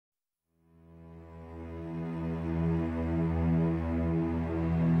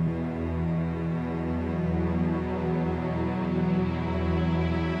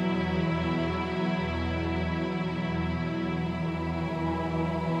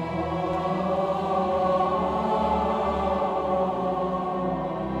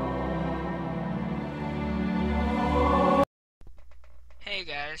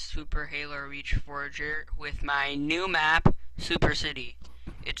guys, Super Halo Reach Forager with my new map, Super City.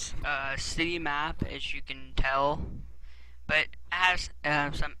 It's a city map, as you can tell, but it has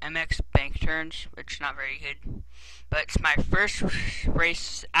some MX bank turns, which is not very good. But it's my first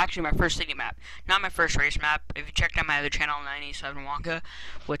race, actually my first city map, not my first race map. If you checked out my other channel, 97 Wonka,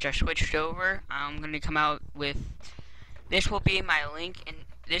 which I switched over, I'm going to come out with, this will be my link in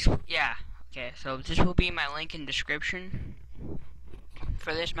this, yeah. Okay, so this will be my link in description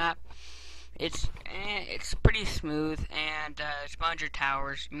for this map. It's pretty smooth, and it's a bunch of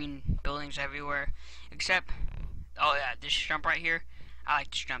towers, buildings everywhere, except, oh yeah, this jump right here, I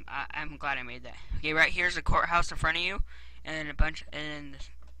like this jump. I'm glad I made that. Okay, right here's the courthouse in front of you, and then and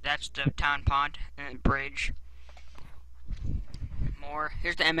that's the town pond, and then bridge. More,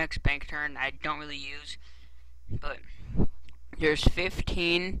 here's the MX bank turn, I don't really use, but there's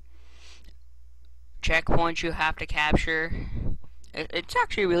 15 checkpoints you have to capture. It's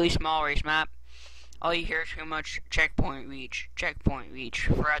actually a really small race map. All you hear is pretty much checkpoint reach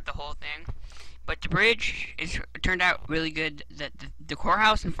throughout the whole thing. But the bridge turned out really good. The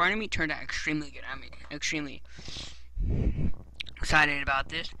courthouse in front of me turned out extremely good. Extremely excited about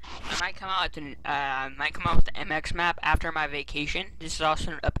this. I might come out with the MX map after my vacation. This is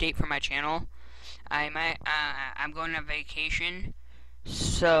also an update for my channel. I'm going on vacation,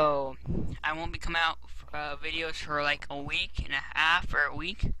 so I won't be coming out videos for like a week and a half or a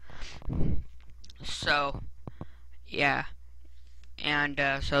week. So yeah, and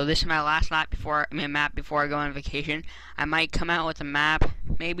so this is my last map before I go on vacation. I might come out with a map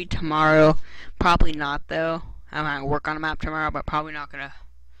maybe tomorrow. Probably not though. I might work on a map tomorrow, but probably not gonna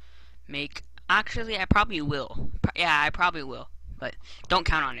make. Actually, I probably will. Yeah, I probably will, but don't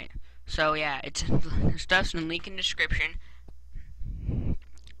count on it. So yeah, it's stuff's in the link in the description.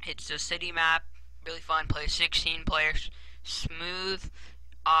 It's a city map, really fun. Play 16 players, smooth,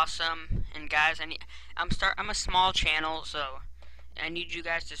 awesome. And guys, I'm a small channel, so I need you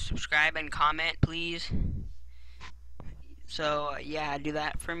guys to subscribe and comment, please. So yeah, do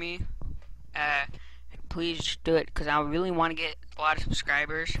that for me. Please do it, because I really want to get a lot of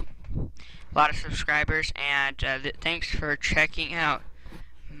subscribers. And thanks for checking out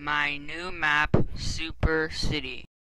my new map, Super City.